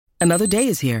Another day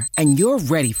is here, and you're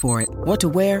ready for it. What to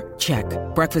wear? Check.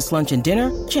 Breakfast, lunch, and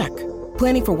dinner? Check.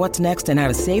 Planning for what's next and how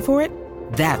to save for it?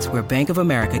 That's where Bank of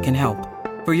America can help.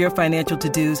 For your financial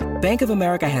to-dos, Bank of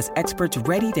America has experts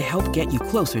ready to help get you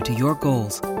closer to your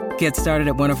goals. Get started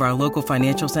at one of our local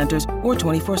financial centers or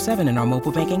 24/7 in our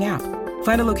mobile banking app.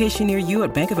 Find a location near you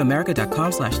at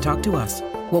bankofamerica.com/talktous.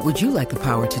 What would you like the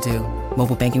power to do?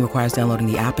 Mobile banking requires downloading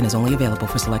the app and is only available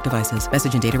for select devices.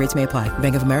 Message and data rates may apply.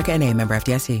 Bank of America N.A., member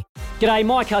FDIC. G'day,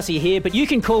 Mike Hussey here, but you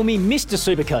can call me Mr.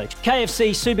 Supercoach. KFC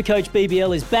Supercoach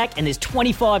BBL is back and there's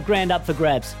 25 grand up for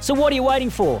grabs. So what are you waiting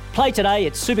for? Play today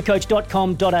at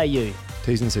supercoach.com.au.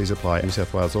 T's and C's apply. New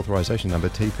South Wales authorisation number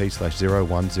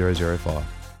TP/01005.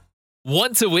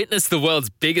 Want to witness the world's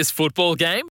biggest football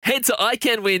game? Head to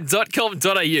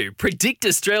iCanWin.com.au, predict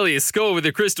Australia's score with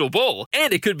a crystal ball,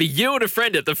 and it could be you and a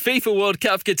friend at the FIFA World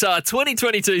Cup Qatar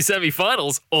 2022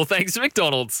 semi-finals, all thanks to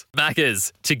McDonald's.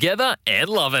 Maccas, together and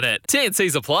loving it.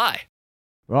 T&Cs apply.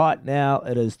 Right now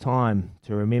it is time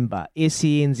to remember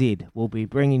SENZ will be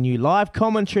bringing you live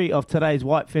commentary of today's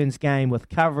White Ferns game with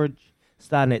coverage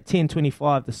starting at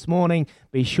 10:25 this morning.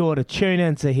 Be sure to tune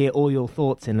in to hear all your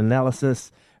thoughts and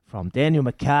analysis from Daniel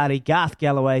McCarty, Garth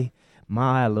Galloway,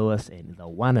 Maya Lewis, and the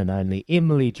one and only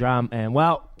Emily Drum. And,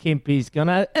 well, Kempy's going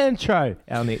to intro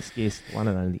our next guest, one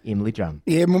and only Emily Drum.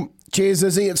 Yeah, cheers,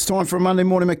 Izzy. It's time for a Monday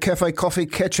morning McCafe coffee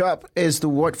catch-up as the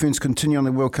White Ferns continue on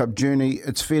their World Cup journey.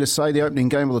 It's fair to say the opening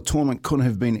game of the tournament couldn't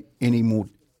have been any more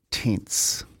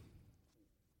tense.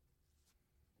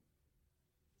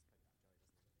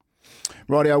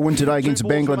 Rightio, win today against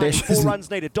Bangladesh. 4 runs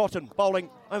needed. Dotton bowling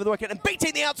over the wicket and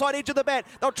beating the outside edge of the bat.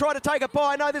 They'll try to take a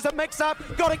bye. No, there's a mix-up.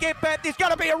 Got to get back. There's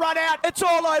going to be a run out. It's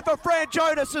all over. Fran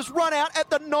Jonas has run out at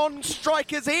the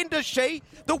non-striker's end, is she?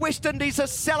 The West Indies are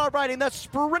celebrating. They're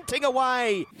sprinting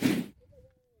away.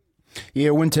 Yeah,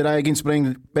 win today against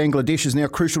Bangladesh is now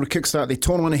crucial to kickstart their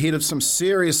tournament ahead of some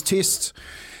serious tests.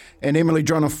 And Emily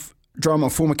Drum, a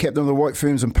former captain of the White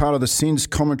Ferns and part of the Sens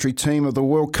commentary team of the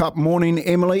World Cup. Morning,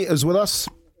 Emily is with us.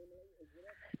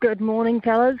 Good morning,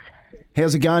 fellas.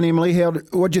 How's it going, Emily?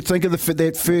 What do you think of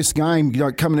that first game,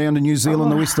 coming down to New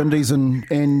Zealand, the West Indies, and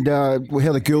how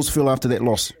the girls feel after that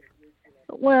loss?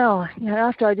 Well,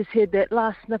 after I just heard that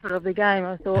last snippet of the game,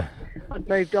 I thought I'd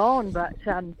moved on, but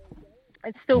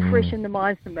it's still fresh in the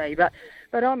minds for me. But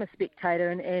I'm a spectator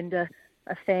and a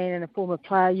fan and a former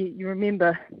player. You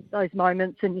remember those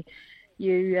moments, and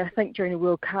you think during the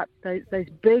World Cup, those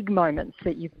big moments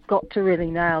that you've got to really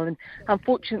nail. And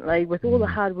unfortunately, with all the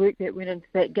hard work that went into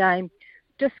that game,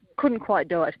 just couldn't quite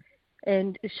do it.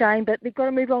 And a shame, but they've got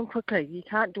to move on quickly. You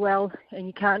can't dwell and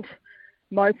you can't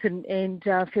mope and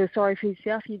feel sorry for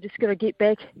yourself. You just got to get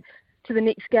back to the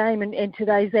next game, and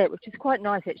today's that, which is quite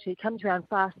nice actually. It comes around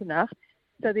fast enough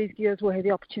so these girls will have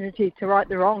the opportunity to right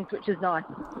the wrongs, which is nice.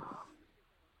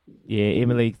 Yeah,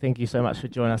 Emily, thank you so much for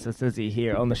joining us. It's Izzy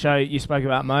here on the show. You spoke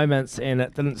about moments, and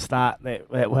it didn't start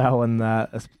that well,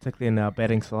 particularly in our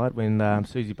batting side when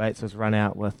Susie Bates was run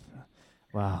out with,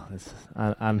 this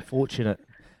unfortunate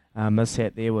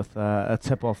mishap there with a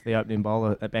tip off the opening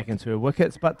bowler back into her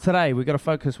wickets. But today we've got to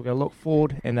focus, we've got to look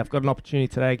forward, and they've got an opportunity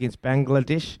today against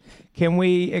Bangladesh. Can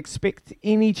we expect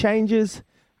any changes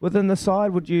within the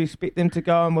side? Would you expect them to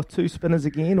go in with 2 spinners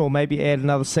again, or maybe add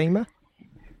another seamer?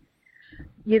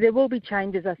 Yeah, there will be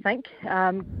changes, I think.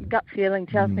 Gut feeling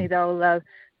tells me they'll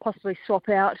possibly swap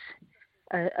out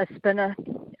a spinner,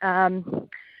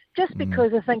 just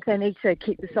because I think they need to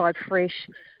keep the side fresh.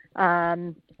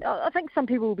 I think some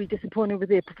people will be disappointed with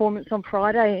their performance on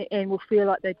Friday and will feel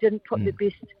like they didn't put their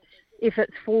best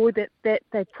efforts forward that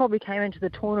they probably came into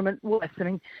the tournament with. I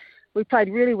mean, we played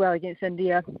really well against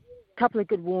India, a couple of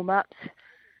good warm-ups,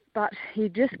 but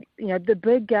the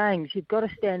big games, you've got to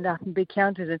stand up and be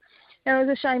counted. And it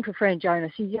was a shame for Fran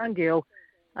Jonas. She's a young girl.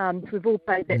 We've all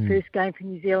played that first game for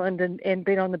New Zealand and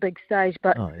been on the big stage,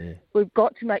 but we've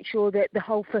got to make sure that the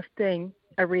whole 15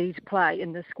 are ready to play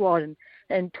in the squad.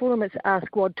 And tournaments are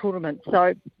squad tournaments.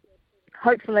 So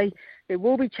hopefully there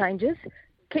will be changes.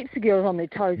 Keeps the girls on their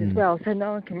toes as well, so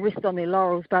no one can rest on their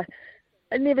laurels. But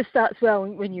it never starts well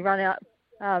when you run out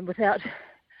without,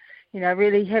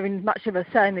 really having much of a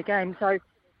say in the game. So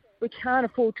we can't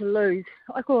afford to lose.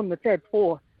 I call them the Fab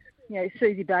Four.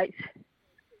 Susie Bates,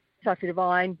 Sophie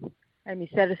Devine, Amy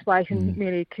Satterthwaite and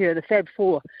Amelia Kerr, the Fab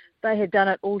Four. They have done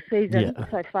it all season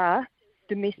so far,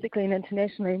 domestically and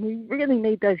internationally, and we really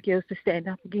need those girls to stand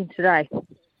up again today.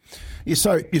 You're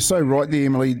so right there,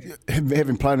 Emily.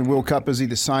 Having played in the World Cup, is he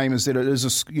the same? Is that it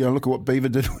is? Look at what Beaver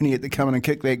did when he had to come in and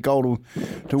kick that goal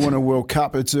to win a World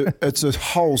Cup. It's a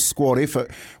whole squad effort.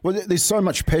 Well, there's so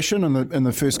much passion in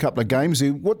the first couple of games.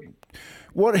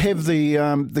 What have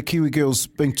the Kiwi girls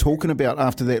been talking about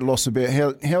after that loss? About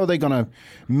how are they going to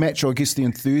match, I guess, the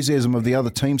enthusiasm of the other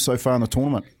teams so far in the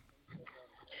tournament?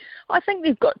 I think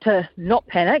they've got to not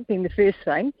panic, being the first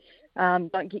thing.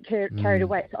 Don't get carried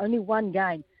away. It's only one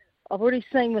game. I've already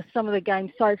seen with some of the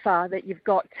games so far that you've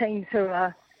got teams who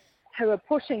are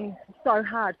pushing so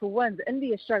hard for wins.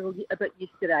 India struggled a bit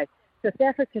yesterday. South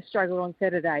Africa struggled on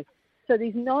Saturday. So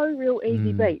there's no real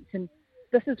easy beats. And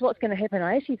this is what's going to happen.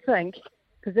 I actually think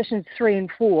positions 3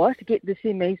 and 4 to get the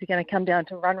semis are going to come down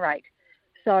to run rate.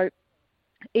 So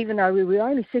even though we were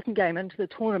only second game into the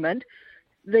tournament,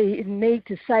 the need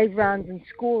to save runs and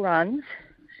score runs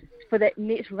for that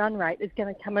net run rate is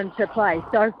going to come into play.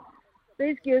 So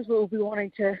these girls will be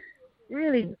wanting to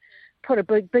really put a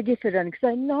big effort in because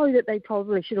they know that they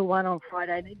probably should have won on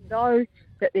Friday. They know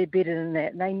that they're better than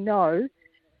that. And they know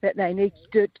that they need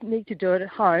to do it at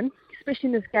home, especially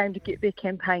in this game, to get their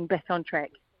campaign back on track.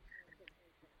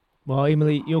 Well,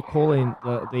 Emily, you're calling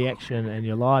the action and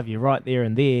you're live. You're right there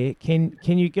and there. Can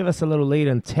you give us a little lead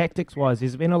in tactics-wise?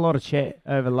 There's been a lot of chat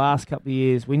over the last couple of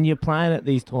years. When you're playing at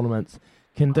these tournaments,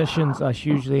 conditions are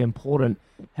hugely important.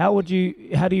 How do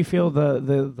you feel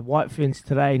the White Ferns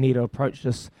today need to approach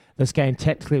this game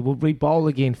tactically? Would we bowl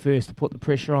again first to put the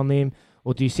pressure on them,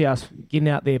 or do you see us getting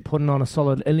out there, putting on a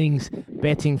solid innings,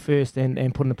 batting first and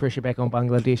putting the pressure back on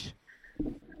Bangladesh?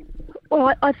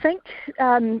 Well, I think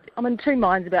I'm in two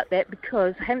minds about that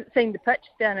because I haven't seen the pitch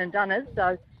down in Dunners,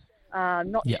 so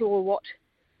I'm not sure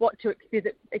what to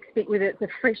expect, whether it's a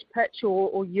fresh pitch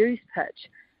or used pitch.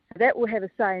 So that will have a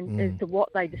say as to what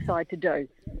they decide to do.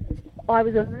 I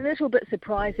was a little bit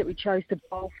surprised that we chose to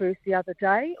bowl first the other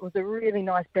day. It was a really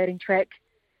nice batting track,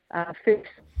 first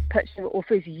pitch or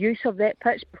first use of that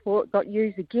pitch before it got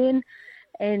used again.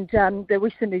 And the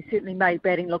West Indies certainly made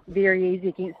batting look very easy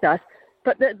against us.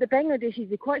 But the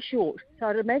Bangladeshis are quite short, so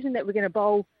I'd imagine that we're going to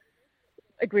bowl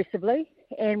aggressively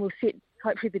and we'll set,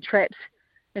 hopefully, the traps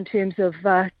in terms of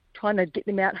trying to get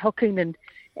them out hooking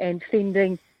and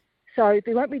fending. So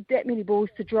there won't be that many balls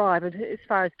to drive as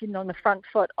far as getting on the front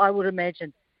foot, I would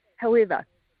imagine. However,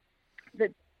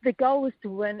 the goal is to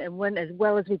win and win as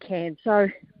well as we can. So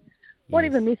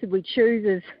whatever method we choose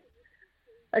is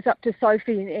it's up to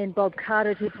Sophie and Bob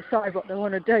Carter to decide what they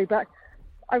want to do. But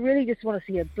I really just want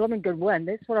to see a blooming good win.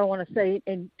 That's what I want to see,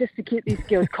 and just to get these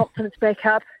girls' confidence back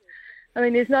up. I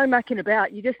mean, there's no mucking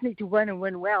about. You just need to win and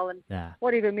win well, and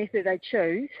whatever method they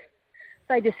choose,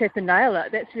 they just have to nail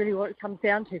it. That's really what it comes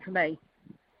down to for me.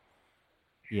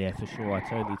 Yeah, for sure. I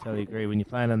totally agree. When you're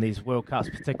playing in these World Cups,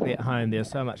 particularly at home,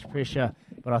 there's so much pressure.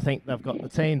 But I think they've got the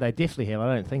team. They definitely have.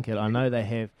 I don't think it. I know they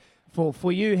have.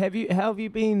 For you, how have you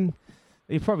been?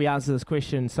 You've probably answered this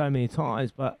question so many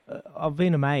times, but I've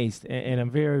been amazed and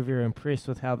I'm very, very impressed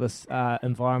with how this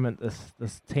environment,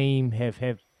 this team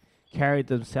have carried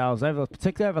themselves,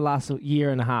 particularly over the last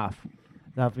year and a half.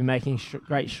 They've been making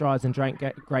great strides and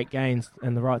great gains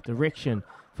in the right direction.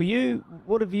 For you,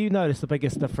 what have you noticed the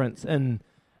biggest difference in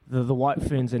the White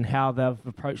Ferns and how they've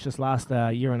approached this last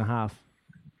year and a half?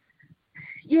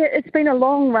 Yeah, it's been a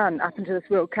long run up into this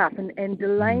World Cup, and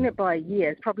delaying it by a year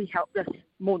has probably helped us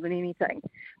more than anything,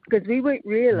 because we weren't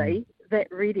really that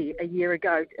ready a year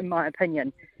ago, in my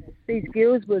opinion. These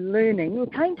girls were learning. We were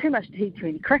playing too much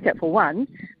T20 cricket, for one.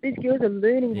 These girls are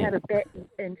learning how to bat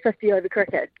in 50-over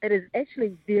cricket. It is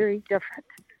actually very different.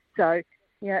 So,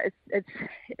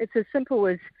 it's as simple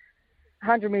as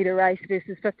 100-metre race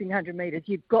versus 1,500 metres.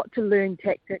 You've got to learn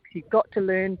tactics. You've got to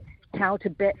learn how to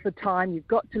bat for time. You've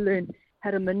got to learn how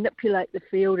to manipulate the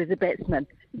field as a batsman.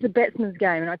 It's a batsman's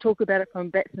game, and I talk about it from a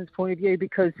batsman's point of view,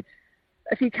 because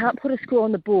if you can't put a score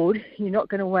on the board, you're not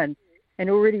going to win.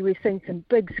 And already we've seen some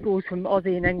big scores from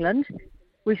Aussie and England.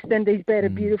 West Indies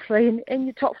batted beautifully, and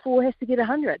your top four has to get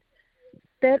 100.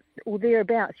 That or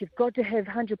thereabouts. You've got to have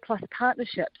 100-plus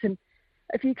partnerships, and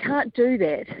if you can't do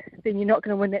that, then you're not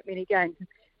going to win that many games.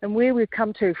 And where we've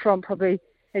come to from probably,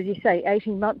 as you say,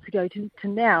 18 months ago to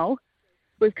now,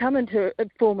 we've come into a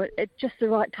form at just the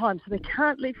right time. So they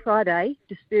can't let Friday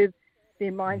disturb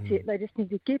their mindset. They just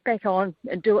need to get back on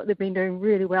and do what they've been doing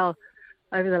really well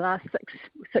over the last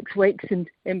six weeks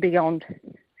and beyond.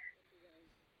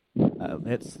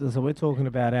 So we're talking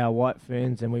about our White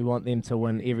Ferns, and we want them to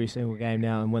win every single game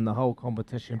now and win the whole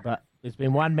competition. But there's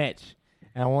been one match,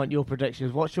 and I want your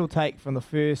predictions. What's your take from the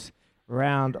first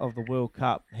round of the World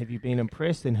Cup? Have you been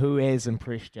impressed, and who has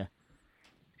impressed you?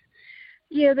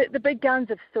 Yeah, the big guns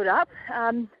have stood up.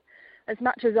 As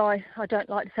much as I don't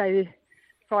like to say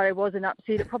Friday was an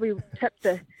upset, it probably tipped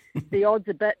the odds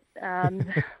a bit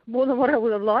more than what I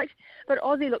would have liked. But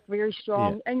Aussie looked very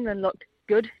strong. Yeah. England looked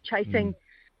good, chasing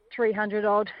 300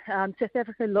 odd. South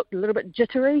Africa looked a little bit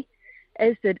jittery.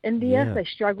 as did India. Yeah. They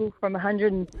struggled from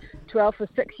 112 for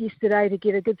 6 yesterday to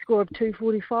get a good score of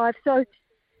 245. So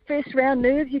first round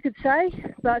nerves, you could say,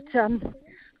 but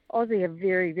Aussie are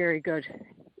very, very good.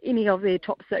 Any of their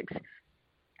top 6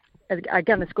 are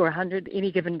going to score 100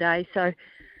 any given day. So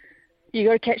you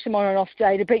got to catch them on an off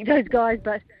day to beat those guys.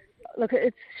 But look,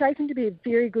 it's shaping to be a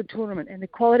very good tournament, and the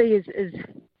quality is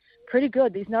pretty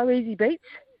good. There's no easy beats.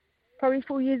 Probably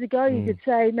 4 years ago, you could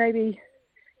say maybe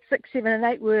 6, 7, and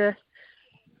 8 were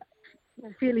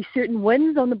fairly certain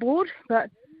wins on the board, but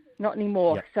not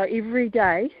anymore. Yep. So every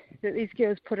day that these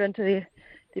girls put into their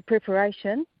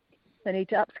preparation, they need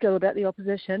to upskill about the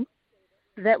opposition.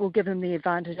 That will give them the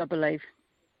advantage, I believe.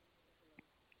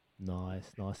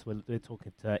 Nice. We're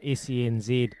talking to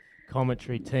SENZ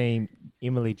commentary team,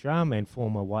 Emily Drum, and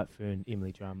former White Fern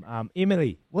Emily Drum.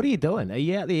 Emily, what are you doing? Are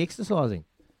you out there exercising?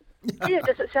 Yeah,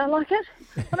 does it sound like it?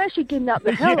 I'm actually getting up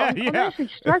the hill. I'm actually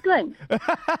struggling.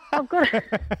 I've got.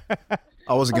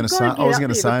 I wasn't going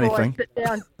to say anything. Does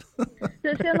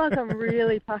it sound like I'm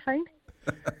really puffing?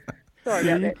 Sorry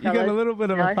about that. You got a little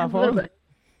bit of a puff on.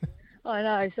 I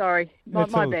know. Sorry, my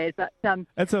bad. But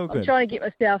that's all good. I'm trying to get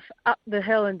myself up the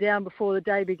hill and down before the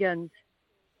day begins.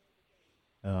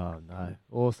 Oh, no.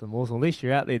 Awesome. At least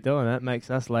you're out there doing it. Makes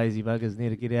us lazy buggers need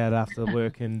to get out after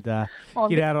work and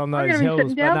get out on those hills. I'm going to be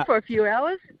sitting down for a few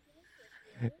hours.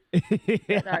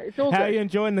 Yeah. No, it's all How good. are you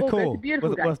enjoying the call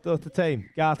with the team?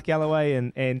 Garth Galloway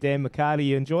and Dan McCarty,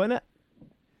 you enjoying it?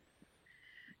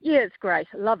 Yeah, it's great.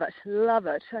 Love it.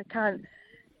 I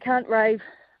can't rave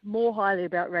more highly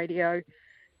about radio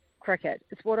cricket.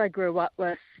 It's what I grew up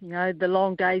with, the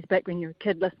long days back when you were a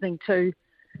kid listening to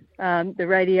the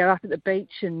radio up at the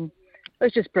beach, and it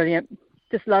was just brilliant.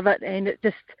 Just love it, and it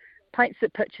just paints the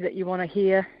picture that you want to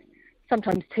hear.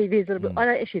 Sometimes TV is a little bit. I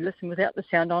don't actually listen without the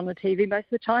sound on the TV most of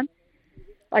the time.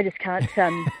 I just can't.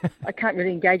 I can't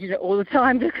really engage in it all the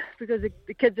time because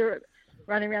the kids are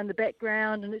running around the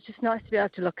background, and it's just nice to be able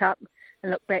to look up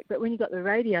and look back. But when you've got the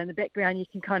radio in the background, you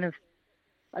can kind of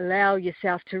allow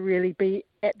yourself to really be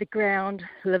at the ground,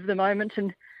 live the moment.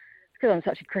 And because I'm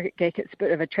such a cricket geek, it's a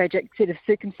bit of a tragic set of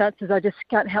circumstances. I just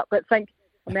can't help but think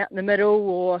I'm out in the middle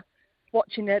or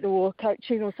watching it or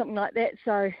coaching or something like that.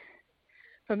 So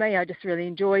for me, I just really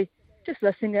enjoy just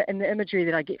listening to, and the imagery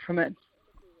that I get from it.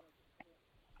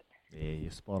 Yeah,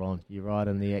 you're spot on. You're right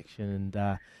in the action. And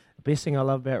the best thing I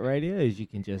love about radio is you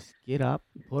can just get up,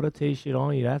 put a T-shirt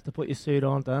on. You don't have to put your suit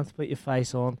on, don't have to put your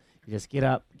face on. You just get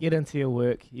up, get into your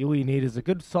work. All you need is a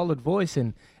good, solid voice,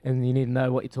 and you need to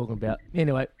know what you're talking about.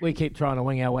 Anyway, we keep trying to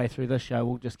wing our way through this show.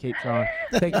 We'll just keep trying.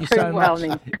 Thank you so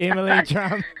much, Emily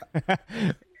Drum.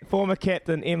 Former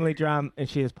captain Emily Drum, and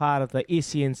she is part of the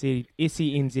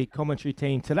SENZ commentary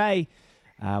team today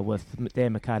with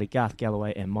Dan McCarty, Garth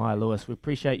Galloway, and Maya Lewis. We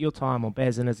appreciate your time on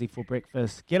Baz and Izzy for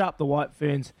breakfast. Get up the White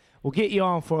Ferns. We'll get you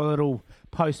on for a little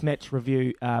post-match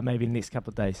review maybe in the next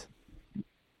couple of days.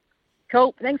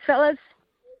 Cool. Thanks, fellas.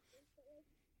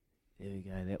 There we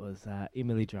go. That was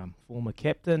Emily Drum, former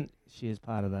captain. She is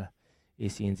part of the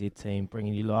SENZ team,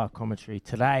 bringing you live commentary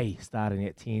today, starting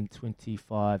at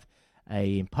 10:25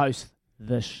 a.m. post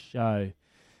this show.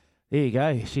 There you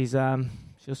go. She's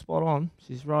spot on.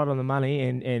 She's right on the money.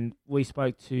 And we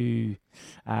spoke to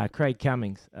Craig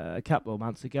Cummings a couple of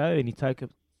months ago, and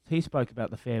he spoke about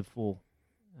the Fab Four: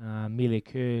 Amelia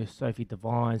Kerr, Sophie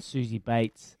Devine, Susie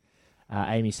Bates,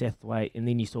 Amy Sathwaite, and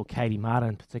then you saw Katie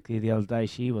Martin, particularly the other day.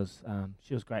 She was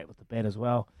great with the bat as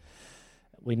well.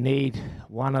 We need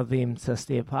one of them to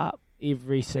step up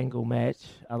every single match,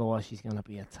 otherwise she's going to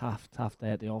be a tough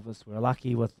day at the office. We're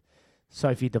lucky with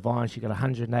Sophie Devine. She got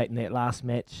 108 in that last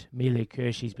match. Amelia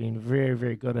Kerr, she's been very,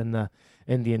 very good in the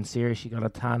Indian series. She got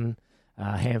a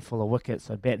handful of wickets,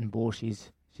 so bat and ball,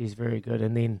 she's very good.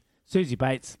 And then Susie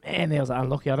Bates, man, that was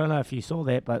unlucky. I don't know if you saw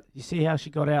that, but you see how she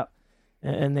got out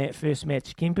in that first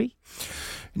match, Kempy?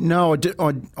 No,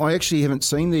 I actually haven't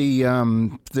seen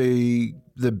the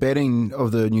batting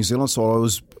of the New Zealand side. I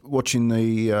was watching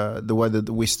the way that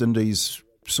the West Indies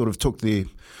sort of took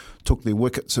their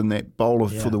wickets in that bowler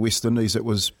for the West Indies. It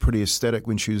was pretty ecstatic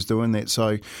when she was doing that.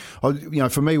 So,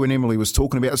 for me, when Emily was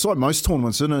talking about, it's like most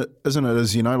tournaments, isn't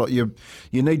it? Like you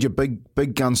need your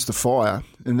big guns to fire,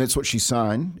 and that's what she's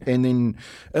saying. And then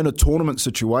in a tournament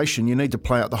situation, you need to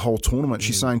play out the whole tournament.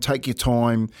 She's saying take your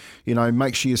time,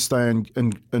 make sure you stay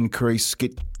in crease,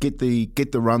 get the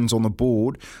runs on the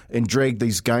board, and drag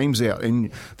these games out.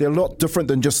 And they're a lot different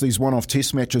than just these one-off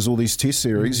test matches or these test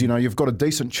series. You've got a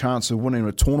decent chance of winning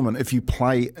a tournament if you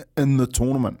play in the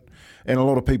tournament. And a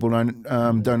lot of people don't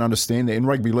understand that. In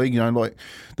rugby league, like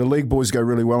the league boys go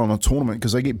really well in a tournament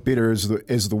because they get better as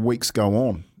the weeks go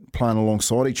on. playing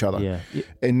alongside each other. Yeah.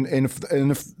 And if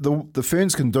the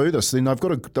Ferns can do this, then they've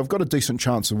got a decent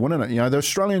chance of winning it. You know, the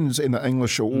Australians and the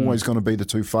English are always going to be the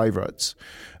two favourites,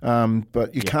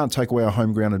 but you can't take away our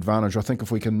home ground advantage. I think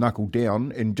if we can knuckle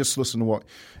down and just listen to what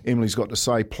Emily's got to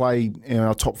say, play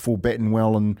our top four batting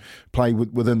well, and play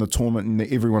within the tournament, and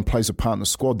everyone plays a part in the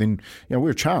squad, then we're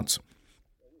a chance.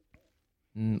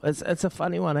 It's a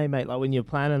funny one, eh, mate? Like when you're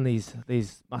playing in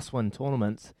these must-win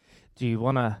tournaments, do you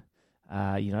want to,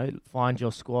 find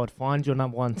your squad, find your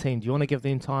number one team? Do you want to give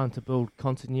them time to build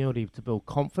continuity, to build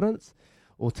confidence?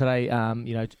 Or today,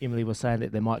 Emily was saying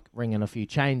that they might ring in a few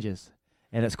changes,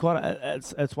 and it's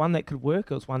it's one that could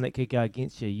work, or it's one that could go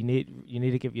against you. You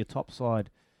need to give your top side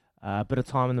a bit of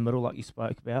time in the middle, like you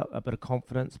spoke about, a bit of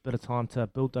confidence, a bit of time to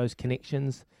build those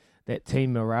connections, that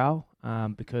team morale,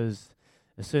 because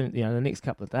as soon, the next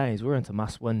couple of days, we're into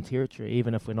must-win territory,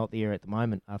 even if we're not there at the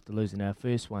moment after losing our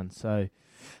first one. So,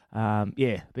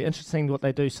 be interesting what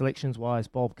they do selections-wise.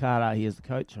 Bob Carter, he is the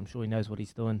coach. I'm sure he knows what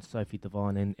he's doing. Sophie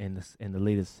Devine and the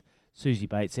leaders, Susie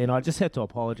Bates. And I just had to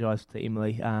apologise to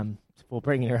Emily for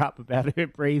bringing her up about her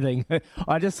breathing.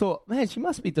 I just thought, man, she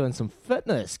must be doing some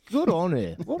fitness. Good on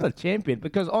her. What a champion.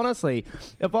 Because honestly,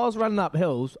 if I was running up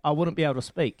hills, I wouldn't be able to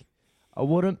speak.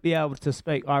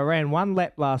 I ran one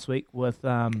lap last week with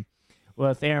Aaron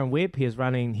Webb. He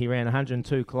ran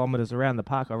 102 kilometres around the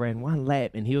park. I ran one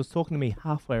lap, and he was talking to me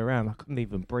halfway around. I couldn't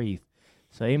even breathe.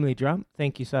 So, Emily Drum,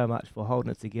 thank you so much for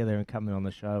holding it together and coming on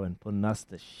the show and putting us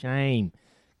to shame.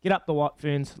 Get up the White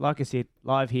Ferns, like I said,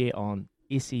 live here on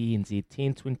SENZ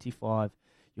 1025.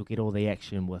 You'll get all the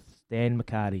action with Stan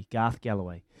McCarty, Garth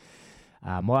Galloway,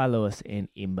 Maya Lewis, and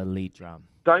Emily Drum.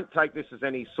 Don't take this as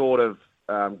any sort of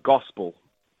gospel,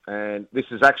 and this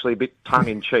is actually a bit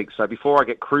tongue-in-cheek. So before I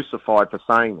get crucified for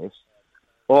saying this,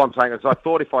 all I'm saying is I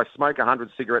thought if I smoke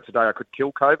 100 cigarettes a day, I could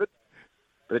kill COVID,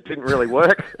 but it didn't really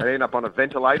work. I ended up on a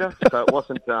ventilator, so it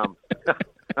wasn't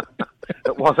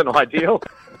it wasn't ideal.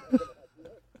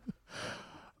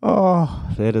 Oh,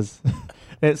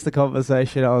 that's the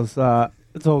conversation I was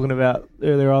talking about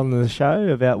earlier on in the show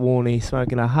about Warnie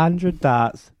smoking 100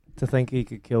 darts to think he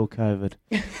could kill COVID.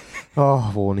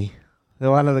 Oh, Warnie.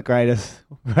 One of the greatest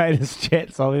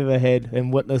chats I've ever had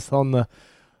and witnessed on the...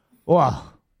 Wow.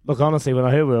 Look, honestly, when I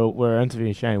heard we were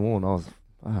interviewing Shane Warne, I was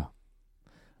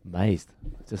amazed.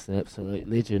 Just an absolute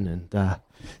legend. And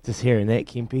just hearing that,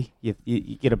 Kempy, you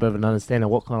get a bit of an understanding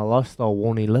of what kind of lifestyle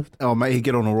Warnie lived. Oh, mate, he'd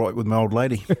get on all right with my old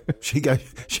lady. She goes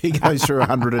through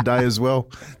 100 a day as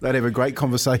well. They'd have a great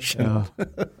conversation.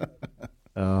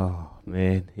 Oh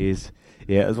man, it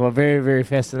was a very, very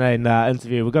fascinating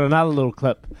interview. We've got another little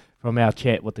clip from our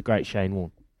chat with the great Shane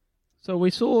Warne. So we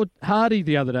saw Hardy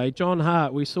the other day, John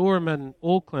Hart. We saw him in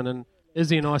Auckland, and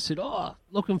Izzy and I said,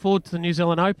 looking forward to the New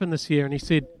Zealand Open this year. And he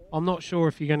said, I'm not sure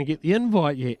if you're going to get the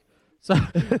invite yet. So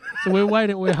we're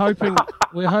waiting. We're hoping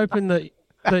that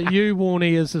you,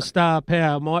 Warnie, as a star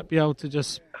power, might be able to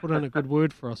just put in a good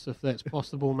word for us, if that's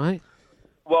possible, mate.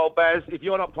 Well, Baz, if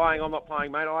you're not playing, I'm not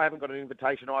playing, mate. I haven't got an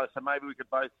invitation either, so maybe we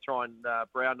could both try and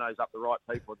brown nose up the right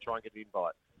people and try and get an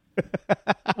invite.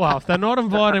 Well, if they're not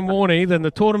inviting Warnie, then the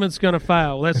tournament's going to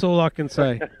fail. That's all I can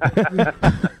say.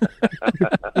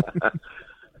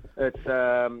 It's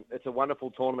a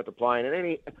wonderful tournament to play in.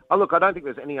 And I don't think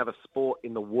there's any other sport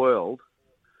in the world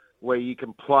where you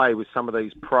can play with some of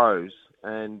these pros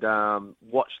and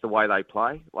watch the way they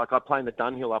play. Like I play in the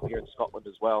Dunhill up here in Scotland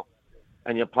as well,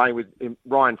 and you're playing with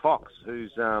Ryan Fox,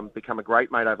 who's become a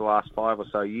great mate over the last 5 or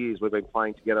so years. We've been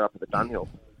playing together up at the Dunhill.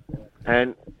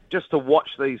 And just to watch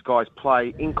these guys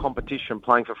play in competition,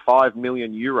 playing for €5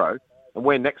 million, and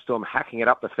we're next to them hacking it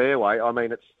up the fairway. I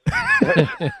mean,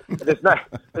 there's no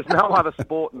other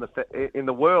sport in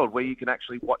the world where you can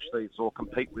actually watch these or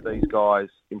compete with these guys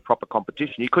in proper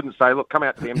competition. You couldn't say, look, come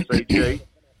out to the MCG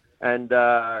and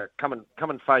come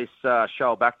and face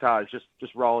Shoaib Akhtar,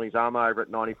 just rolling his arm over at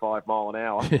 95 mile an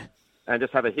hour, and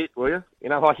just have a hit, will you?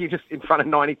 Like you're just in front of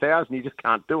 90,000, you just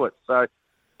can't do it. So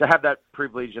to have that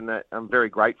privilege, and that I'm very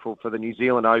grateful for the New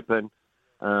Zealand Open,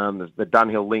 the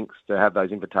Dunhill Links, to have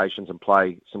those invitations and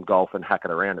play some golf and hack it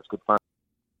around. It's good fun.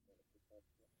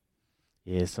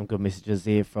 Yeah, some good messages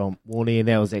there from Warnie, and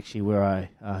that was actually where I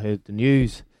heard the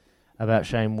news about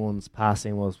Shane Warne's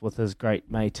passing, was with his great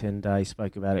mate, and he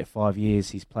spoke about it. 5 years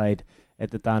he's played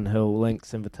at the Dunhill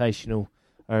Links Invitational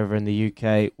over in the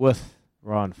UK with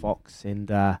Ryan Fox, and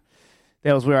that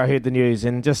was where I heard the news.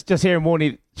 And just hearing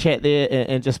Warnie chat there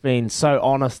and just being so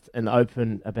honest and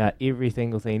open about every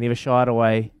single thing, he never shied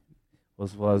away,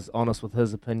 was honest with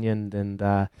his opinion,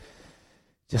 and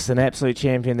just an absolute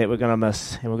champion that we're going to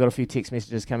miss. And we've got a few text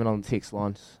messages coming on the text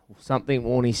lines. Something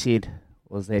Warnie said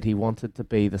was that he wanted to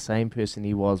be the same person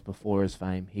he was before his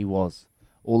fame. He was.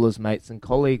 All his mates and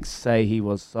colleagues say he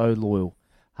was so loyal.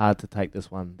 Hard to take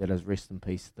this one. That is rest in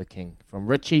peace, the King. From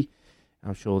Richie.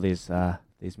 I'm sure there's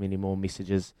many more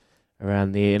messages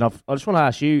around there. And I just want to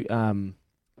ask you,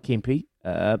 Kempi,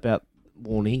 about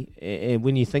Warnie. And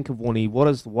when you think of Warnie, what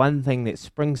is the one thing that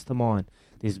springs to mind?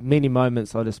 There's many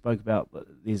moments I just spoke about, but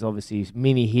there's obviously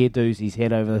many hairdos he's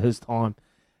had over his time.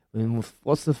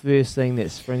 What's the first thing that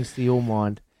springs to your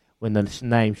mind when the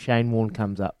name Shane Warne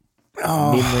comes up?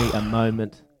 Memory, a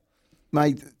moment,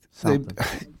 mate.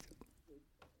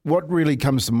 What really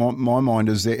comes to my mind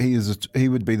is that he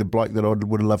would be the bloke that I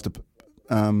would have loved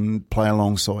to play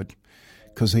alongside,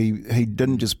 because he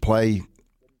didn't just play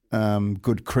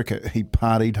good cricket. He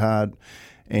partied hard,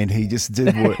 and he just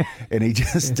did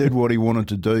what he wanted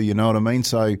to do. You know what I mean?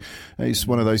 So it's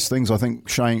one of those things. I think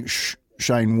Shane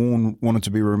Warne wanted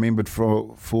to be remembered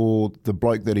for the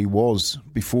bloke that he was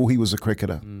before he was a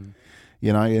cricketer.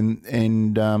 You know,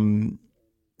 and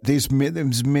there's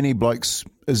many blokes,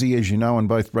 as you know, in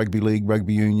both rugby league,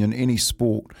 rugby union, any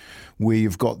sport, where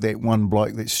you've got that one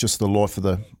bloke that's just the life of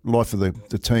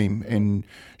the team. And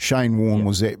Shane Warne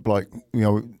was that bloke. You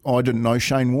know, I didn't know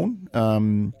Shane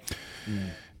Warne,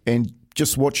 and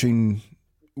just watching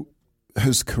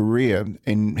his career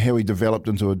and how he developed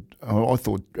into I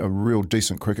thought a real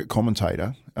decent cricket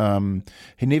commentator.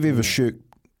 He never ever shirked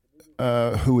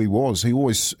who he was. He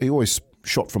always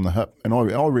shot from the hip, and I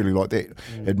really like that,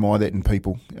 admire that in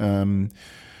people.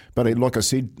 But like I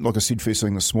said first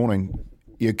thing this morning,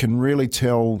 you can really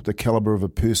tell the calibre of a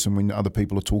person when other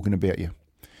people are talking about you.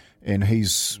 And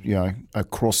he's, you know,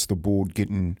 across the board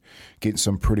getting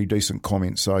some pretty decent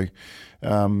comments. So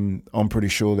I'm pretty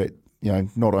sure that, you know,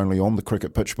 not only on the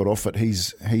cricket pitch but off it,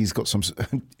 he's got some.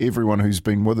 Everyone who's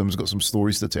been with him has got some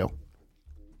stories to tell.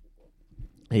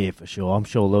 Yeah, for sure. I'm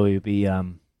sure Louis will be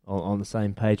on the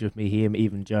same page with me here.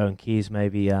 Even Joe and Kez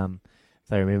maybe, if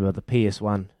they remember the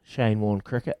PS1 Shane Warne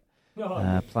cricket,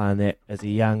 playing that as a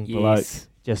young bloke.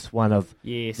 Just one of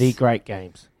the great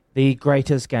games. The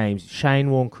greatest games.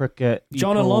 Shane Warne cricket.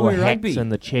 John Alomwe rugby.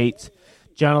 And the cheats.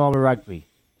 John Alomwe rugby.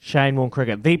 Shane Warne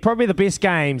cricket. Probably the best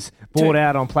games brought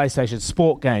out on PlayStation.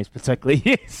 Sport games, particularly.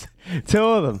 Yes. Two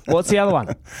of them. What's the other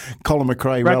one? Colin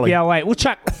McRae Rugby Rally. Well,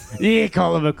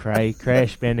 Colin McRae.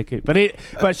 Crash Bandicoot.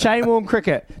 But Shane Warne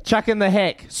cricket. Chuck in the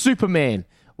hack. Superman.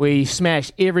 Where you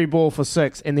smash every ball for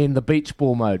six, and then the beach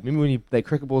ball mode. Remember when that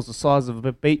cricket ball's the size of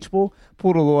a beach ball?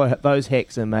 Put all those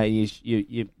hacks in, mate.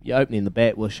 You're opening the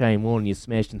bat with Shane Warne, and you're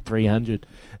smashing 300.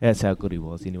 That's how good he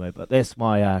was, anyway. But that's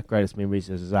my greatest memories,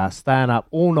 is staying up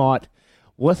all night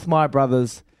with my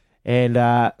brothers and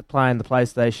playing the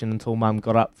PlayStation until Mum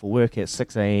got up for work at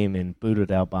 6 a.m. and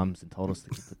booted our bums and told us to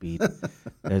get to bed.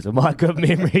 Those are my good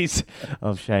memories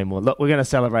of Shane Warne. Look, we're going to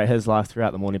celebrate his life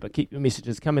throughout the morning, but keep your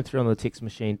messages coming through on the text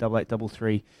machine,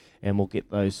 8833, and we'll get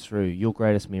those through. Your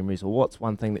greatest memories, or what's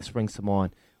one thing that springs to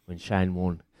mind when Shane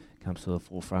Warne comes to the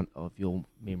forefront of your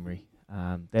memory.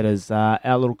 That is our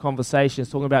little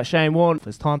conversations talking about Shane Warne.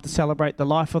 It's time to celebrate the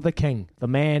life of the king, the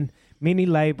man many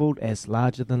labelled as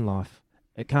larger than life.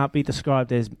 It can't be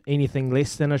described as anything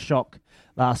less than a shock.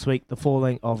 Last week, the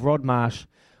falling of Rod Marsh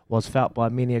was felt by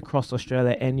many across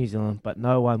Australia and New Zealand, but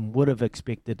no one would have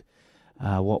expected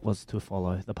what was to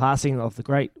follow. The passing of the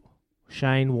great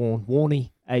Shane Warne,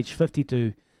 Warnie, aged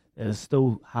 52, it is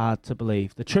still hard to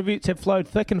believe. The tributes have flowed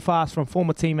thick and fast from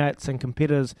former teammates and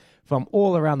competitors from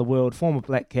all around the world. Former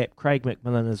Black Cap Craig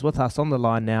McMillan is with us on the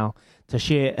line now to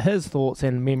share his thoughts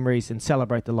and memories and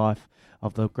celebrate the life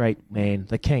of the great man,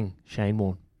 the king, Shane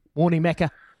Warne. Morning,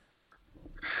 Macca.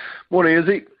 Morning,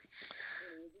 Izzy.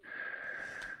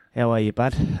 How are you,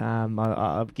 bud?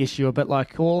 I guess you're a bit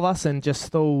like all of us and just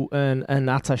still in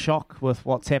utter shock with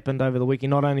what's happened over the weekend.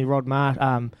 Not only Rod Marsh,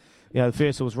 the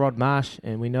first was Rod Marsh,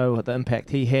 and we know what the impact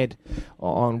he had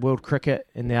on world cricket,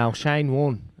 and now Shane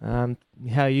Warne. How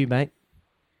are you, mate?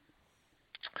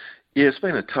 Yeah, it's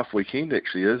been a tough weekend,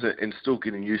 actually, is it? And still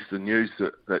getting used to the news,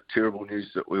 that terrible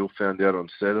news that we all found out on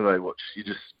Saturday, which you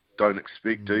just don't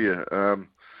expect, do you?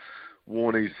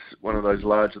 Warnie's one of those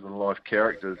larger-than-life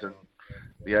characters, and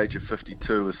the age of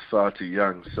 52 is far too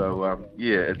young. So,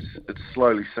 it's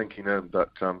slowly sinking in,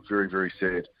 but very, very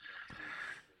sad.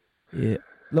 Yeah.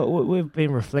 Look, we've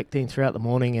been reflecting throughout the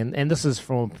morning, and this is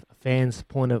from a fan's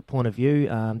point of view,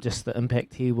 just the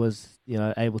impact he was,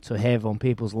 able to have on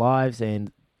people's lives,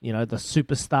 and the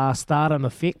superstar stardom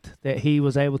effect that he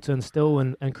was able to instill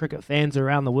in cricket fans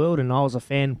around the world. And I was a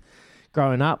fan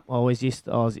growing up. I used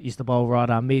to bowl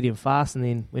right medium fast, and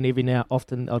then when every now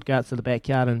often I'd go out to the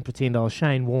backyard and pretend I was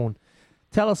Shane Warne.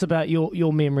 Tell us about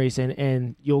your memories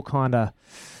and your kind of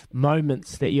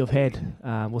moments that you've had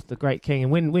with the great King?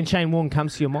 And when Shane Warne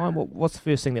comes to your mind, what's the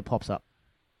first thing that pops up?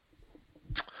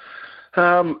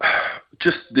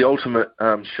 Just the ultimate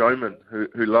showman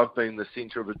who loved being the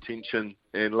centre of attention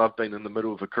and loved being in the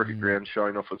middle of a cricket ground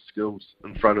showing off his skills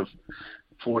in front of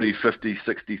 40, 50,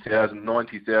 60,000,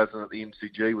 90,000 at the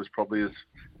MCG was probably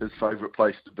his favourite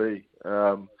place to be.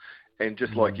 And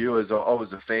just like you, I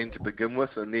was a fan to begin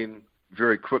with, and then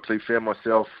very quickly found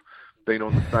myself being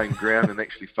on the same ground and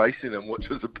actually facing him, which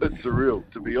was a bit surreal,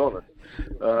 to be honest.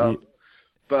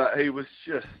 But he was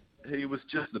just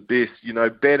the best. You know,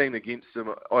 batting against him,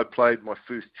 I played my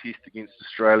first test against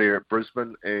Australia at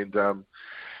Brisbane, and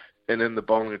in the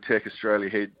bowling attack, Australia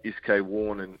had SK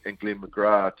Warne and Glenn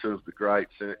McGrath, two of the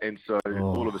greats, and so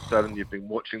all of a sudden you've been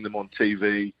watching them on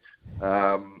TV,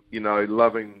 you know,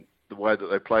 loving the way that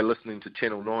they play, listening to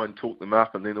Channel 9 talk them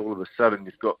up, and then all of a sudden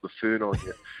you've got the fern on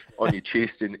your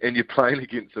chest, and you're playing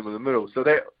against them in the middle. So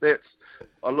that's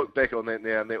I look back on that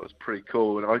now, and that was pretty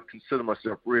cool. And I consider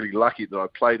myself really lucky that I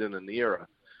played in an era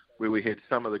where we had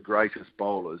some of the greatest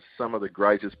bowlers, some of the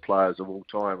greatest players of all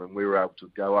time, and we were able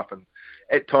to go up and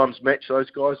at times match those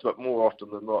guys, but more often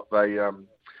than not, they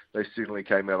certainly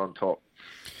came out on top.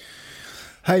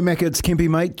 Hey, Mac, it's Kempy,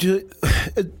 mate.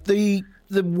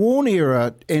 The Warne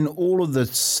era and all of the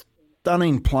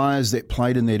stunning players that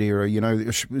played in that era, you know,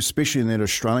 especially in that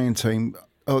Australian team,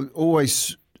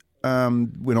 always,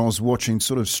 when I was watching,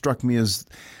 sort of struck me as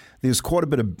there's quite a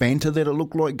bit of banter that it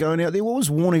looked like going out there. What was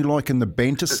Warne like in the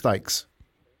banter stakes?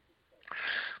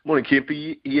 Morning,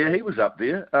 Kempy. Yeah, he was up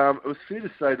there. It was fair to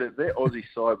say that Aussie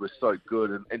side was so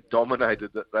good and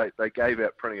dominated that they gave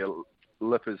out plenty of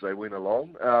lip as they went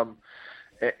along.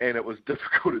 And it was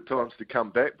difficult at times to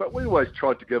come back, but we always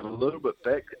tried to give a little bit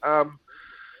back.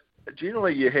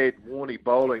 Generally, you had Warne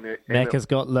bowling. Mac has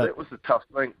got lip. That was the tough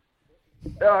thing.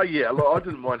 Oh, yeah, look, I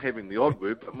didn't mind having the odd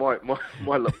word, but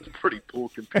my lip was pretty poor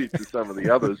compared to some of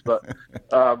the others. But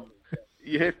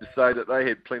you have to say that they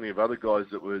had plenty of other guys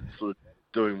that were sort of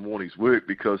doing Warnie's work,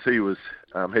 because he was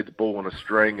had the ball on a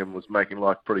string and was making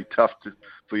life pretty tough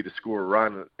for you to score a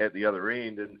run at the other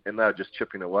end, and they were just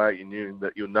chipping away. You knew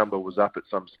that your number was up at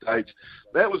some stage.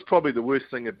 That was probably the worst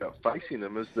thing about facing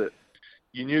him, is that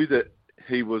you knew that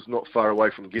he was not far away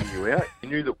from getting you out. You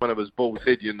knew that one of his balls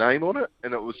had your name on it,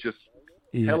 and it was just,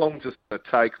 how long is this going to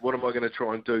take? What am I going to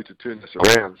try and do to turn this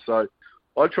around? So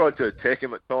I tried to attack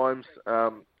him at times.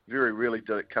 Very rarely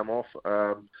did it come off,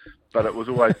 but it was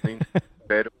always an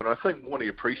bad. And I think Warnie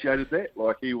appreciated that.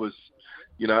 Like, he was,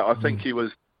 you know, I think he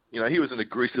was, you know, he was an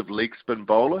aggressive leg spin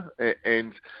bowler,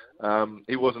 and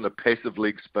he wasn't a passive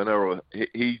leg spinner, or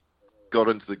he got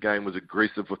into the game, was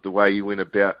aggressive with the way he went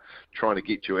about trying to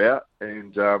get you out,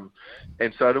 and so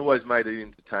it always made it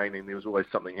entertaining. There was always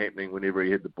something happening whenever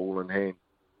he had the ball in hand.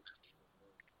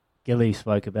 Gilly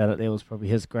spoke about it. That was probably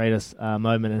his greatest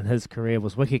moment in his career,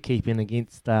 was wicket keeping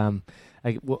against Shane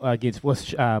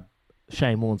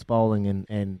Warne's bowling,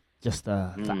 and just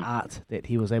the art that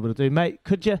he was able to do. Mate,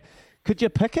 could you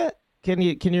pick it? Can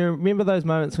you remember those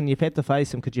moments when you've had to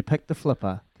face him? Could you pick the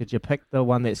flipper? Could you pick the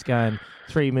one that's going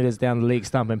 3 metres down the leg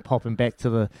stump and popping back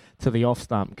to the off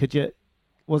stump?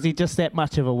 Was he just that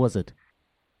much of a wizard?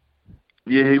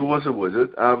 Yeah, he was a wizard.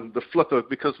 The flipper,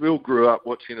 because we all grew up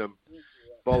watching him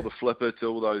bowl the flipper to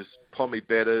all those Pommy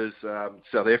batters,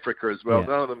 South Africa as well. Yeah.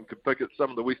 None of them could pick it. Some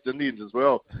of the West Indians as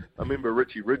well. I remember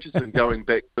Richie Richardson going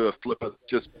back to a flipper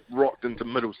just rocked into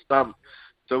middle stump.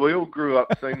 So we all grew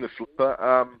up seeing the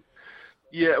flipper.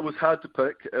 Yeah, it was hard to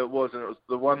pick. It was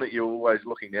the one that you're always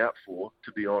looking out for,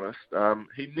 to be honest.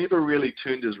 He never really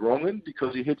turned his wrong in,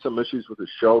 because he had some issues with his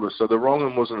shoulder. So the wrong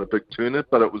in wasn't a big turner,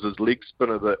 but it was his leg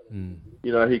spinner that,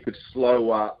 you know, he could slow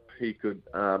up. He could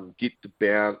get to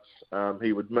bounce.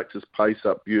 He would mix his pace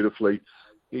up beautifully.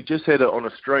 He just had it on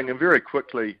a string, and very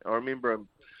quickly, I remember him,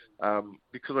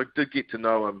 because I did get to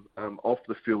know him off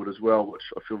the field as well, which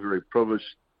I feel very privileged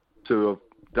to have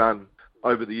done.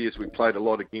 Over the years, we played a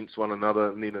lot against one another,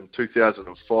 and then in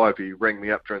 2005, he rang me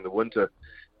up during the winter,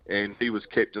 and he was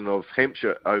captain of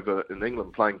Hampshire over in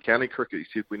England playing county cricket. He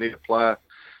said, we need a player.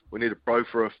 We need a pro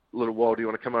for a little while. Do you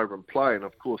want to come over and play? And,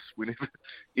 of course, whenever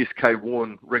SK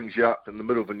Warne rings you up in the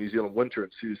middle of a New Zealand winter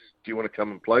and says, do you want to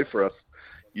come and play for us?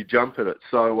 You jump at it.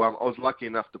 So I was lucky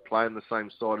enough to play in the same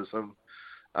side as him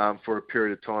for a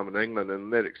period of time in England,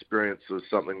 and that experience was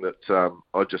something that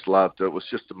I just loved. It was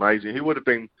just amazing. He would have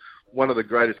been one of the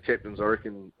greatest captains, I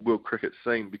reckon, world cricket's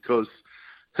seen, because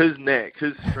his knack,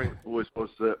 his strength was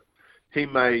that he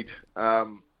made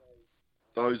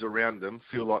those around him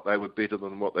feel like they were better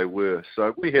than what they were.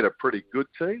 So we had a pretty good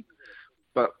team,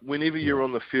 but whenever you're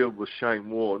on the field with Shane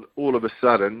Warne, all of a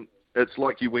sudden, it's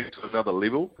like you went to another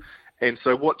level, And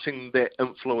so watching that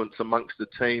influence amongst the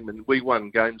team, and we won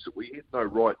games that we had no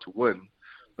right to win,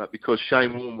 but because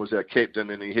Shane Warne was our captain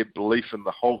and he had belief in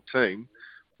the whole team,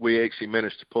 we actually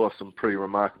managed to pull off some pretty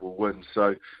remarkable wins.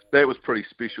 So that was pretty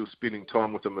special, spending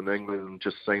time with him in England and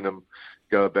just seeing him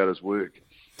go about his work.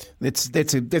 That's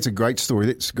a great story.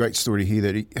 That's a great story to hear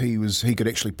that he could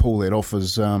actually pull that off.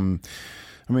 As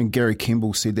Gary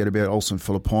Kemble said that about Olsen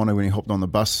Filipino when he hopped on the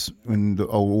bus in the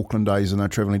old Auckland days and they're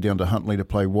travelling down to Huntly to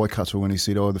play Waikato, when he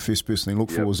said, the first person he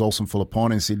looked for was Olsen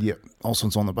Filipino, and said,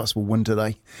 Olsen's on the bus, we'll win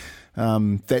today.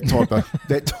 That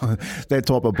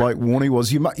type of bloke Warnie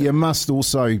was. You must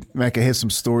also, Macca, have some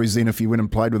stories then if you went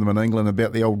and played with him in England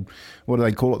about the old, what do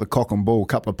they call it, the Cock and Bull, a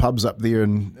couple of pubs up there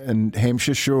in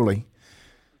Hampshire, surely.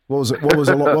 What was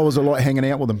it like hanging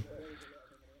out with him?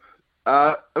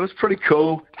 It was pretty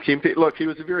cool. Kempe, look, he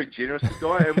was a very generous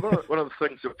guy, and one of the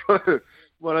things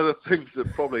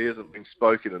that probably hasn't been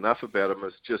spoken enough about him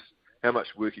is just how much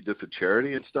work he did for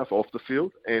charity and stuff off the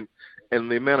field, and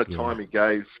the amount of time he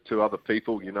gave to other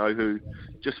people, who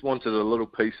just wanted a little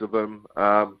piece of him.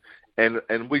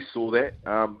 And we saw that.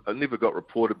 It never got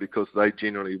reported because they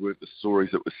generally weren't the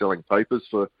stories that were selling papers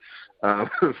for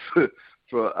the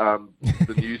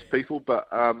news people. But,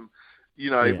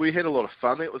 we had a lot of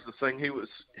fun. That was the thing. He was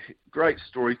a great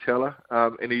storyteller,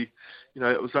 and he,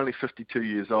 it was only 52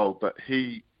 years old, but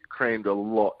he crammed a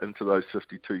lot into those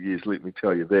 52 years, let me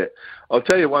tell you that. I'll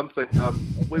tell you one thing.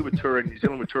 We were touring, New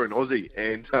Zealand were touring Aussie,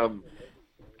 and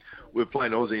we were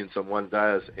playing Aussie in some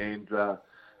one-dayers, and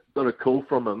got a call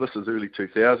from him. This is early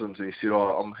 2000s, and he said,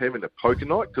 I'm having a poker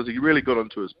night, because he really got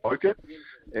into his poker,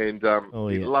 and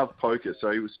he loved poker, so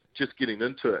he was just getting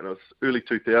into it, and it was early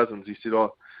 2000s. He said,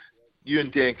 you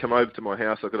and Dan come over to my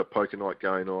house, I've got a poker night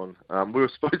going on. We were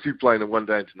supposed to be playing a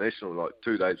one-day international, like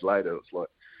 2 days later. It's like,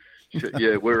 shit,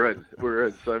 yeah, we're in.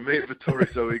 So me and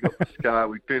Vittorio, we got the Scar,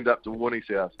 we turned up to Warnie's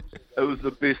house. It was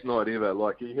the best night ever.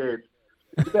 Like, he had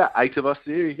about 8 of us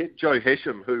there. He had Joe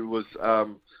Hasham, who was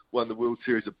won the World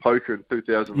Series of Poker in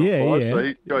 2005.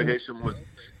 So Joe Hasham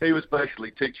was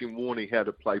basically teaching Warnie how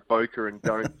to play poker and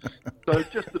going. So it's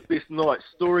just the best night.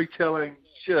 Storytelling,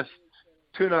 just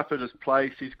turn up at his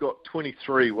place. He's got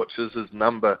 23, which is his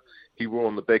number he wore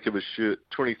on the back of his shirt,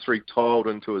 23 tiled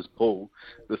into his pool,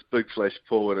 this big flash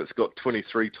pool, and it's got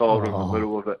 23 tiled in the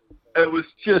middle of it. It was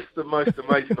just the most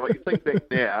amazing night. You think back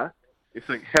now, you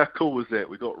think, how cool was that?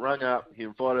 We got rung up, he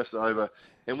invited us over,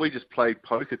 and we just played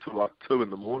poker till like 2 in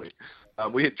the morning.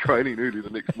 We had training early the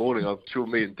next morning. I'm sure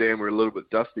me and Dan were a little bit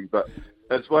dusty, but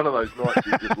it's one of those nights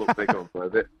you just look back on. So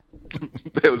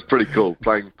that was pretty cool,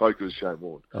 playing poker with Shane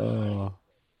Warne. Oh.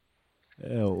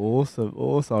 Yeah, awesome.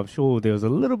 I'm sure there was a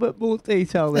little bit more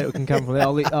detail that can come from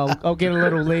that. I'll get a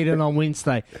little lead in on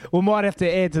Wednesday. We might have to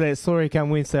add to that story come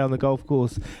Wednesday on the golf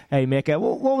course. Hey, Macca,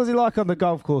 what was he like on the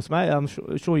golf course, mate? I'm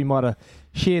sure you might have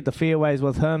shared the fairways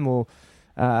with him, or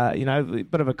a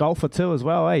bit of a golfer too as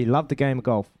well. Hey, he loved the game of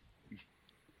golf.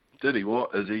 Did he?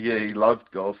 What is he? Yeah, he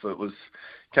loved golf.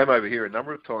 Came over here a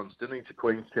number of times, didn't he, to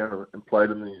Queenstown and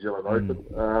played in the New Zealand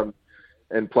Open.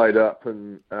 And played up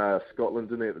in Scotland,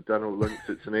 didn't he, at the Dunhill Links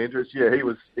at St Andrews? Yeah, he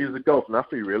was a golf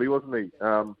nuffy, really, wasn't he?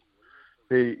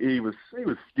 He was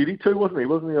steady too, wasn't he?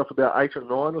 Wasn't he off about 8 or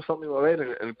 9 or something like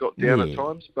that, and got down at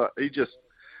times? But it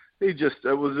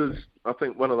was I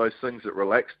think one of those things that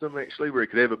relaxed him actually, where he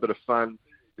could have a bit of fun.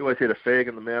 He always had a fag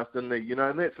in the mouth, didn't he?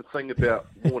 And that's the thing about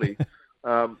Warnie.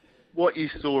 What you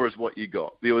saw is what you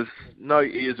got. There was no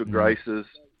airs or graces.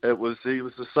 He was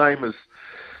the same as,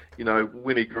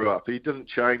 when he grew up. He didn't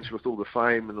change with all the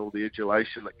fame and all the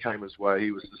adulation that came his way.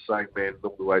 He was the same man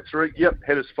all the way through. Yep,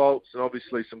 had his faults and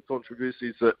obviously some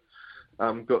controversies that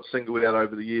got singled out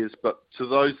over the years. But to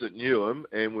those that knew him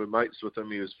and were mates with him,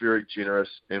 he was very generous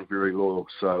and very loyal.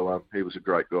 So he was a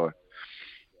great guy.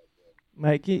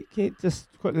 Mate, can you just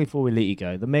quickly before we let you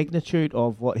go, the magnitude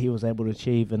of what he was able to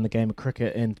achieve in the game of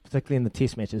cricket, and particularly in the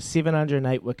test matches,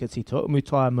 708 wickets he took.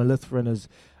 Mutai Muralitharan is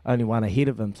only one ahead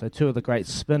of him, so two of the great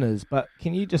spinners. But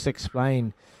can you just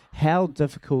explain how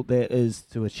difficult that is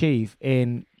to achieve,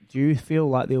 and do you feel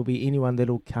like there will be anyone that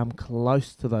will come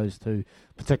close to those two,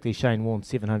 particularly Shane Warne,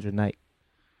 708?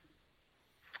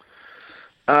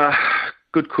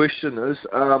 Good question.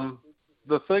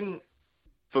 The thing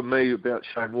for me about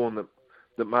Shane Warne that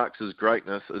marks his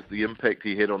greatness is the impact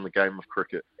he had on the game of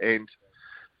cricket. And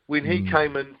when he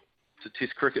came in to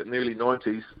Test cricket in the early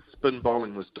 90s, spin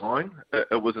bowling was dying.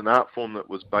 It was an art form that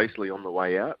was basically on the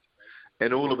way out.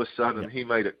 And all of a sudden, he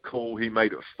made it cool. He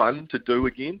made it fun to do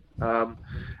again.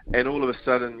 And all of a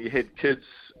sudden, you had kids,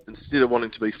 instead of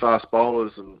wanting to be fast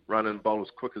bowlers and run in bowl as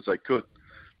quick as they could,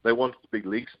 They want to be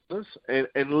leg spinners,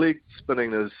 and leg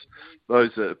spinning is,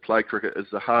 those that play cricket, is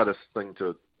the hardest thing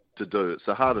to do. It's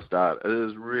the hardest art. It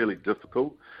is really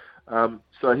difficult.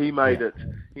 So he made it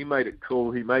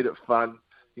cool. He made it fun.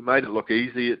 He made it look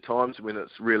easy at times when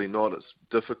it's really not. It's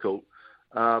difficult.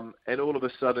 And all of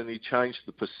a sudden he changed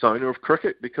the persona of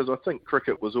cricket, because I think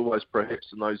cricket was always perhaps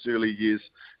in those early years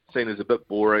seen as a bit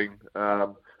boring, a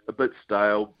bit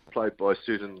stale, played by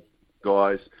certain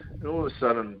guys. And all of a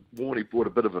sudden Warnie brought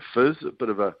a bit of a fizz, a bit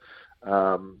of a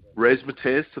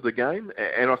razzmatazz to the game,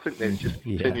 and I think that's just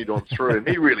continued on through. And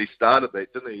he really started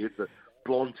that, didn't he? He had the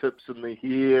blonde tips in the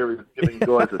hair, he was giving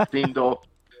guys a send-off.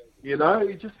 You know,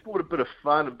 he just brought a bit of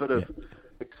fun, a bit of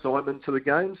excitement to the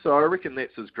game. So I reckon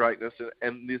that's his greatness,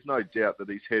 and there's no doubt that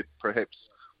he's had perhaps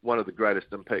one of the greatest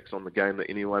impacts on the game that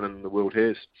anyone in the world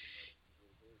has.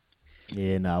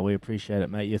 Yeah, no, we appreciate it,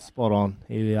 mate. You're spot on.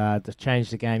 He just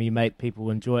changed the game. He made people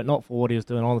enjoy it, not for what he was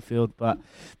doing on the field, but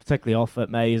particularly off it,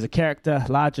 mate. He's a character,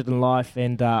 larger than life,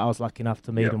 and I was lucky enough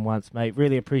to meet him once, mate.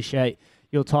 Really appreciate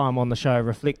your time on the show,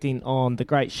 reflecting on the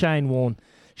great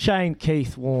Shane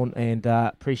Keith Warne, and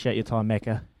appreciate your time,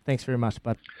 Macca. Thanks very much,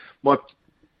 bud.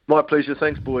 My pleasure.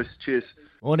 Thanks, boys. Cheers.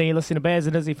 Morning, you listen to Baz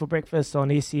and Izzy for breakfast on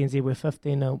SCNZ. We're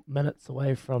 15 minutes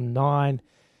away from 9.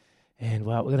 And,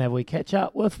 well, we're going to have a wee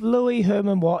catch-up with Louis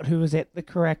Herman-Watt, who was at the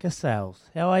Karaka Sales.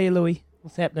 How are you, Louis?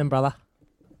 What's happening, brother?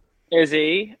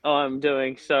 Izzy, I'm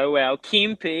doing so well.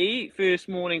 Kempy, first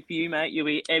morning for you, mate. You'll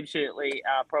be absolutely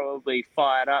probably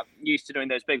fired up. Used to doing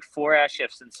those big 4-hour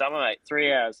shifts in summer, mate.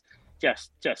 3 hours,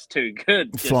 just too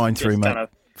good. Flying through, mate.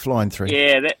 Flying through.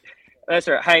 Yeah, that's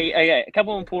right. Hey, a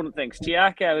couple of important things. Te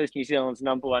Akau is New Zealand's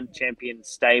 #1 champion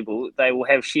stable. They will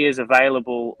have shares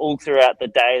available all throughout the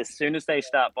day as soon as they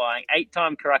start buying.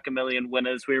 8-time Karaka Million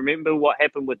winners. We remember what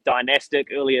happened with Dynastic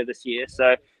earlier this year,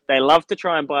 so they love to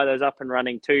try and buy those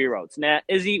up-and-running 2-year-olds. Now,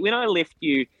 Izzy, when I left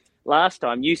you last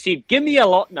time, you said, give me a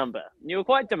lot number. You were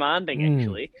quite demanding,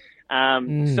 actually.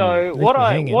 So what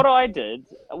I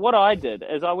did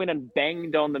is I went and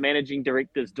banged on the managing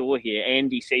director's door here,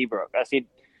 Andy Seabrook. I said,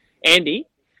 Andy,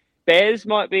 Baz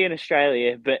might be in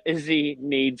Australia, but Izzy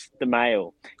needs the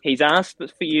mail. He's asked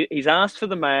for you. He's asked for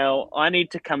the mail. I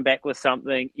need to come back with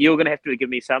something. You're going to have to give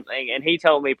me something. And he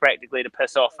told me practically to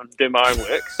piss off and do my own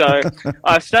work. So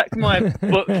I stuck my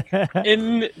book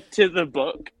into the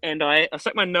book, and I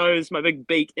stuck my big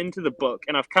beak into the book,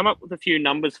 and I've come up with a few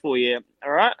numbers for you.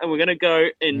 All right, and we're going to go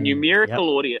in numerical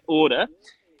order.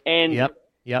 And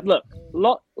look,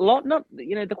 not.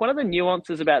 You know, one of the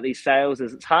nuances about these sales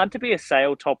is it's hard to be a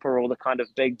sale topper or the kind of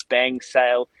big bang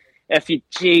sale.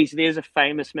 There's a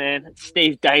famous man, it's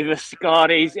Steve Davis. God,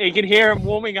 you can hear him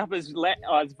warming up his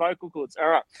vocal cords. All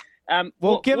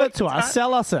right. Give it to us.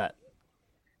 Sell us it.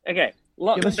 Okay.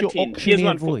 Give us your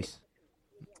auctioneer voice.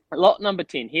 Lot number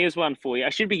 10. Here's one for you.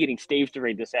 I should be getting Steve to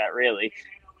read this out, really.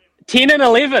 10 and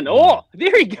 11. Oh,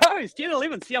 there he goes. 10 and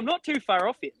 11. See, I'm not too far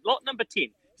off yet. Lot number 10.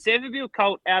 Savabeel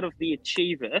Colt out of the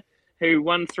Achiever, who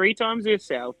won 3 times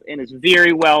herself and is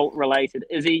very well related.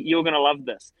 Izzy, you're going to love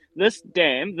this. This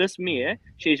mare,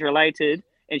 she's related,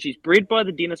 and she's bred by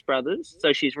the Dennis brothers,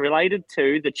 so she's related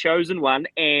to the Chosen One,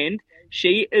 and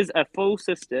she is a full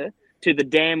sister to the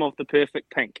Dam of the Perfect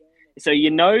Pink. So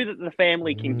you know that the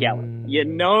family can gallop.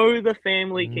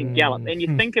 And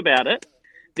you think about it,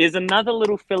 there's another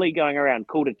little filly going around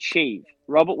called Achieve.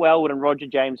 Robert Wellwood and Roger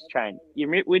James train.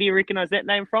 Where do you recognise that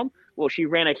name from? Well, she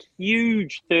ran a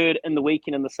huge third in the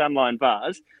weekend in the Sunline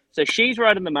Vase. So she's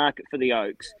right in the market for the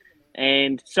Oaks.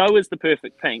 And so is the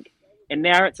Perfect Pink. And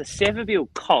now it's a Savabeel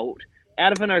Colt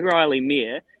out of an O'Reilly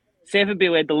mare.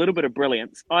 Savabeel had a little bit of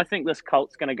brilliance. I think this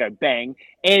colt's going to go bang.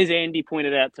 As Andy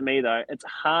pointed out to me, though, it's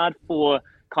hard for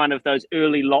kind of those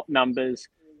early lot numbers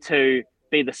to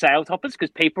be the sale toppers because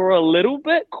people are a little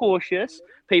bit cautious.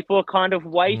 People are kind of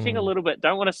waiting a little bit,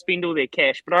 don't want to spend all their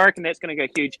cash, but I reckon that's going to go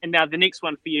huge. And now the next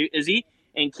one for you, Izzy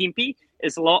and Kempy,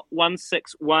 is lot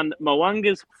 161,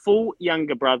 Mo'unga's full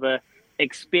younger brother.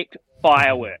 Expect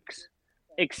fireworks.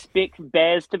 Expect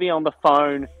Baz to be on the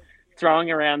phone throwing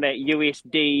around that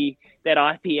USD, that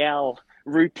IPL,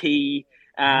 rupee.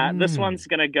 This one's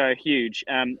going to go huge.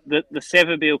 The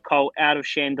Savabeel Colt out of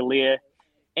Chandelier.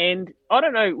 And I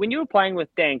don't know, when you were playing with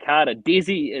Dan Carter, did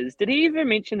he ever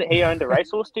mention that he owned a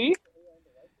racehorse to you?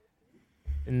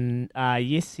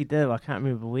 Yes, he did. I can't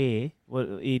remember where. What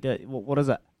is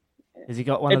it? Has he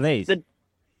got one of these?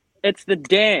 It's the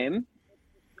Dam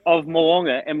of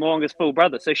Mo'unga and Mo'unga's full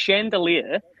brother. So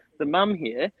Chandelier, the mum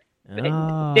here,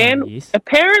 Dan,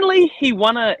 apparently he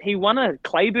won a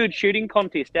claybird shooting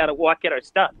contest out at Waikato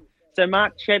Stud. So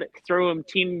Mark Chaddock threw him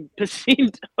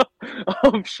 10%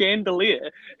 of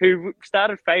Chandelier, who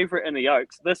started favourite in the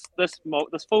Oaks. This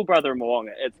full brother of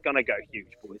Mo'unga, it's going to go huge,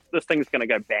 boys. This thing's going to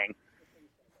go bang.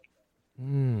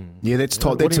 Yeah, that's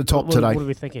top. That's a top today. What are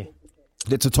we thinking?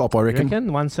 That's a top, I reckon.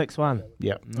 161.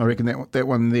 Yeah, I reckon that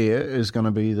one there is going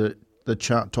to be the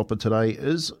chart topper today.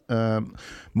 Is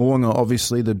Mo'unga,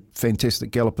 obviously the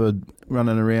fantastic galloper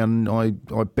running around. I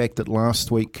backed it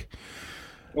last week.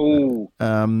 Ooh.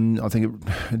 I think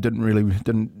it didn't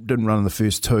run in the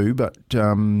first two, but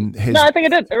no, I think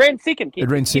it did. It ran second. It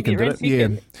ran second, did it? Yeah.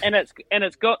 And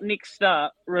it's got next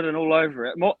start written all over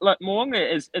it. Mo'unga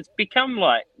it's become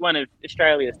like one of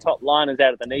Australia's top liners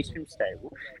out of the Nystrom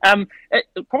stable.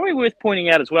 Probably worth pointing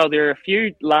out as well. There's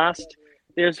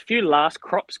a few last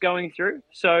crops going through.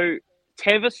 So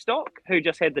Tavistock, who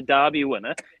just had the Derby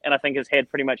winner, and I think has had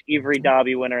pretty much every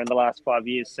Derby winner in the last 5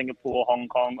 years, Singapore, Hong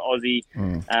Kong, Aussie,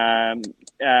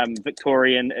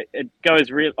 Victorian. It goes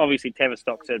real. Obviously,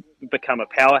 Tavistock's become a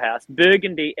powerhouse.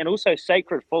 Burgundy and also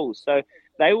Sacred Falls. So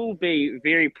they will be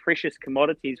very precious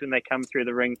commodities when they come through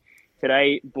the ring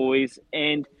today, boys.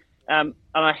 And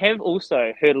I have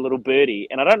also heard a little birdie,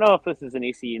 and I don't know if this is an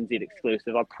SENZ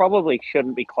exclusive. I probably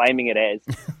shouldn't be claiming it as,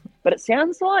 but it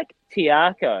sounds like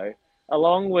Tiako,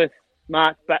 along with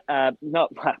not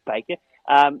Mark Baker,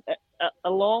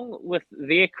 along with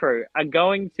their crew, are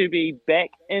going to be back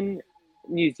in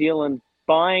New Zealand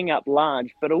buying up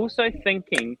large, but also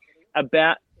thinking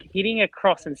about heading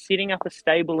across and setting up a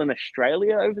stable in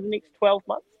Australia over the next 12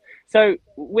 months. So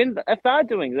if they're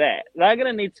doing that, they're going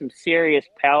to need some serious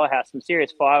powerhouse, some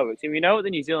serious fireworks. And we know what the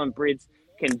New Zealand breds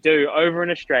can do over in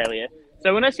Australia.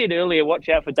 So when I said earlier, watch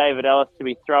out for David Ellis to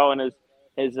be throwing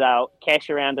his cash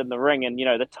around in the ring and,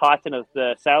 the titan of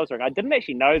the sales ring. I didn't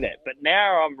actually know that, but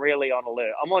now I'm really on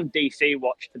alert. I'm on DC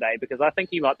watch today because I think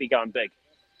he might be going big.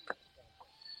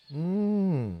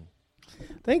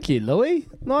 Thank you, Louis.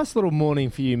 Nice little morning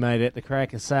for you, mate, at the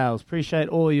Karaka Sales. Appreciate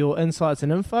all your insights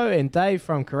and info. And Dave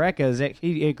from Karaka,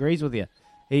 he agrees with you.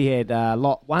 He had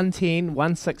lot 110,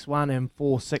 161 and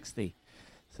 460.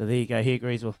 So there you go. He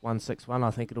agrees with 161.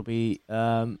 I think it'll be,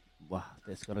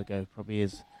 that's got to go probably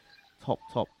as top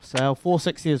sale.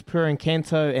 460 is Purin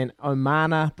Canto and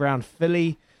Omana Brown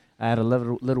Filly at a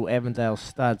little Avondale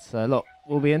stud. So look,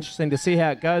 will be interesting to see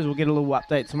how it goes. We'll get a little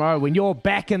update tomorrow when you're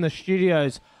back in the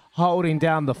studios holding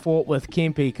down the fort with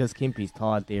Kempy, because Kempy's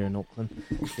tired there in Auckland.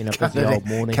 Busy old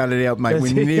morning. Cut it out, mate.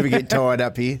 We never get tired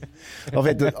up here. I've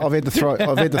had to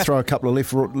throw a couple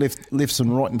of lefts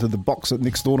and right into the box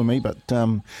next door to me, but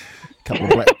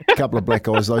couple of black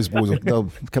eyes. Those boys,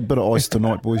 they'll a bit of ice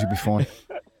tonight, boys. You'll be fine.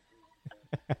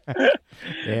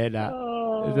 Yeah,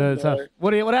 no.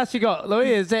 What else you got,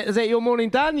 Louis? Is that your morning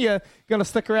done? You're gonna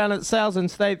stick around at sales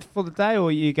and stay for the day, or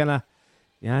are you gonna,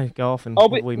 go off and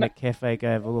probably McCafe, go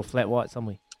have a little flat white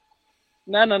somewhere?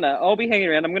 No. I'll be hanging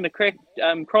around. I'm going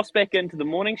to cross back into the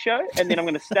morning show, and then I'm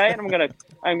going to stay, and I'm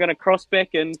going to cross back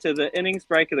into the innings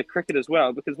break of the cricket as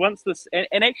well. Because once this,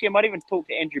 and actually, I might even talk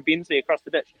to Andrew Bensley across the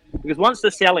ditch. Because once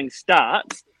the selling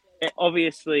starts, it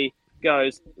obviously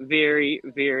goes very,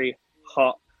 very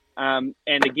hot. And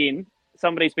again,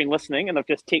 somebody's been listening, and they've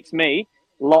just texted me,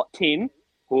 lot 10.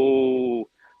 Ooh,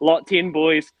 lot 10,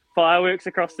 boys. Fireworks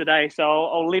across the day. So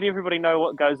I'll let everybody know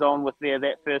what goes on with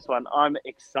that first one. I'm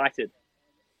excited.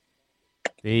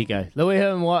 There you go. Louis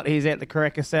Hilton-Watt, he's at the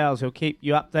Karaka Sales. He'll keep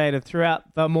you updated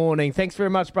throughout the morning. Thanks very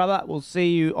much, brother. We'll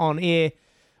see you on air.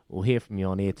 We'll hear from you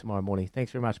on air tomorrow morning.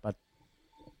 Thanks very much, bud.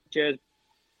 Cheers.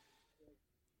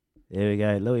 There we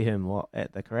go. Louis Hilton-Watt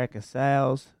at the Karaka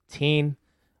Sales. 10,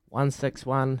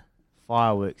 161,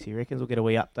 fireworks. He reckons we'll get a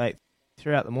wee update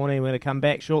throughout the morning. We're going to come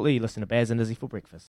back shortly. You listen to Baz and Izzy for breakfast.